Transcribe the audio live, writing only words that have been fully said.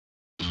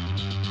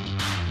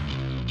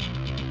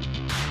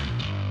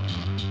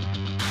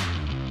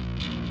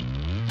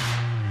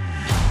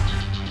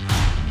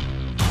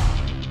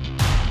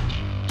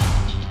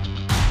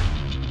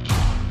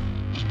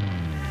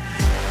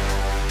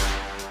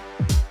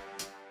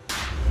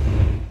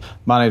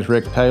My name is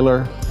Rick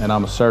Taylor, and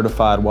I'm a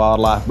certified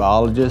wildlife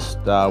biologist.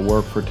 I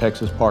worked for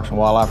Texas Parks and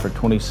Wildlife for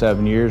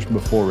 27 years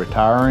before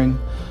retiring.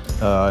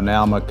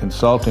 Now I'm a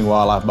consulting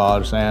wildlife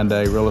biologist and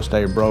a real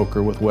estate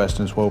broker with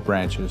Western Swope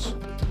Ranches.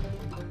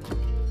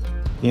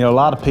 You know, a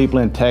lot of people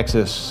in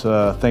Texas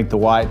think the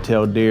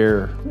white-tailed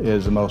deer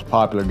is the most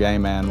popular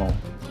game animal,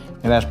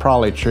 and that's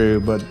probably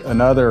true, but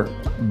another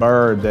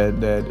bird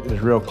that is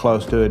real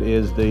close to it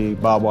is the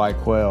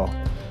bobwhite quail.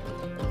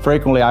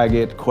 Frequently I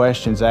get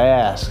questions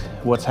asked,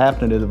 what's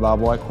happening to the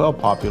bobwhite quail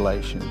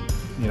population?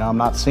 You know, I'm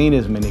not seeing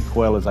as many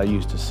quail as I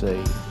used to see.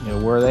 You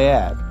know, where are they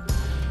at?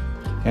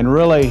 And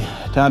really,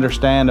 to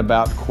understand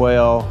about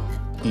quail,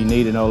 you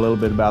need to know a little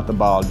bit about the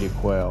biology of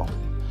quail.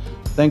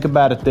 Think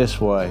about it this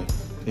way.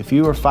 If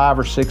you were 5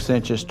 or 6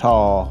 inches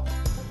tall,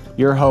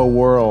 your whole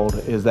world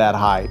is that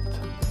height.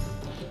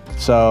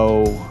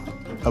 So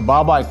a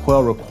bobwhite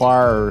quail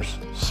requires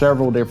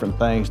several different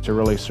things to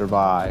really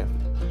survive.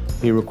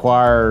 He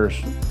requires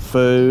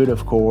food,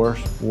 of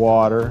course,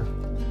 water,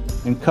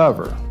 and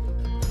cover.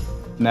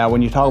 Now,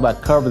 when you talk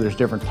about cover, there's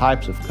different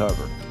types of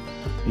cover.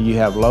 You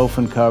have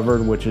loafing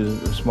cover, which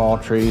is small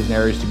trees and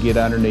areas to get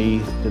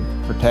underneath, the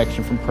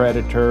protection from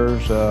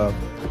predators,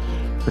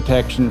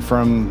 protection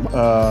from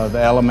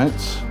the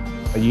elements.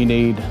 You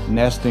need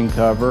nesting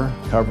cover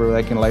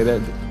they can lay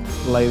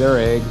their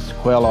eggs.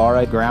 Quail are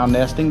a ground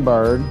nesting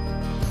bird,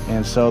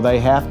 and so they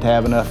have to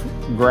have enough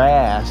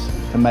grass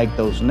to make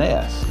those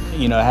nests.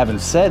 You know, having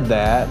said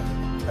that,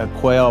 a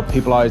quail,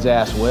 people always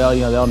ask, well,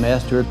 you know, they'll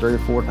nest 2 or 3 or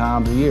 4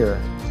 times a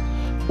year.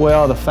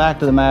 Well, the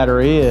fact of the matter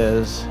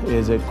is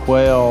that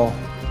quail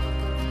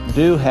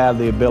do have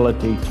the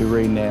ability to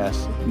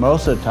re-nest.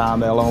 Most of the time,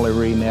 they'll only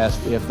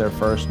re-nest if their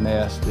first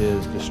nest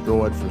is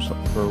destroyed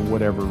for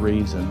whatever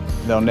reason.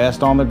 They'll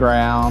nest on the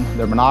ground.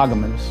 They're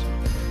monogamous,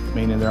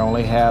 meaning they'll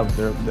have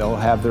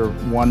their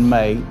one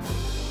mate,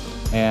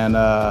 and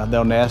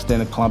they'll nest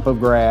in a clump of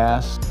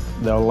grass.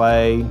 They'll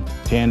lay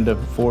 10 to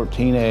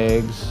 14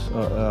 eggs,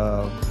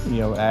 you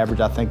know,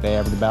 I think they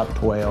average about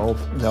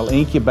 12. They'll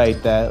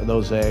incubate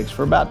those eggs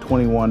for about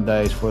 21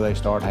 days before they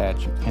start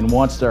hatching. And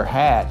once they're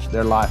hatched,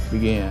 their life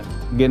begins.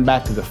 Getting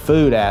back to the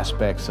food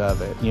aspects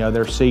of it, you know,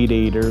 they're seed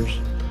eaters,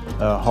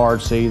 hard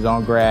seeds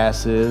on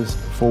grasses,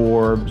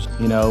 forbs,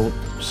 you know,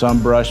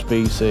 some brush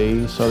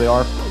species, so they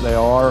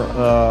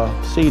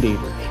are seed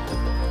eaters.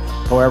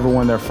 However,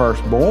 when they're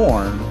first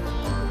born,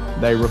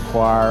 they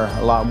require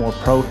a lot more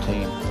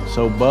protein.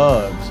 So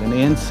bugs and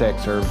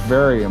insects are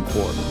very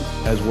important,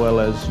 as well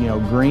as, you know,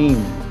 green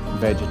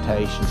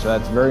vegetation. So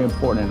that's very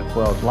important in a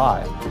quail's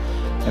life.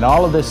 And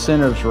all of this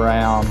centers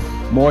around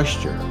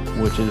moisture,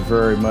 which is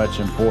very much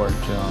important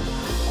to them.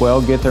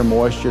 Quail get their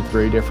moisture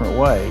 3 different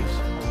ways.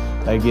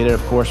 They get it,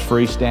 of course,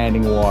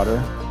 freestanding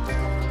water.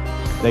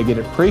 They get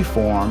it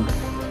preformed,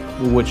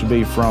 which would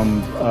be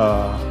from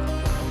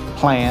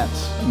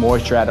plants,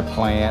 moisture out of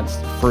plants,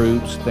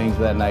 fruits, things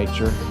of that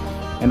nature.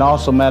 And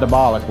also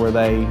metabolic, where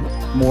they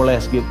more or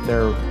less get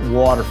their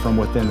water from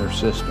within their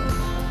system.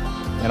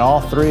 And all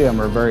 3 of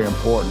them are very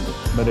important.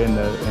 But in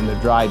the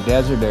dry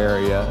desert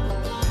area,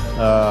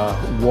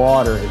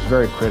 water is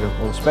very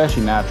critical,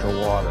 especially natural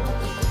water.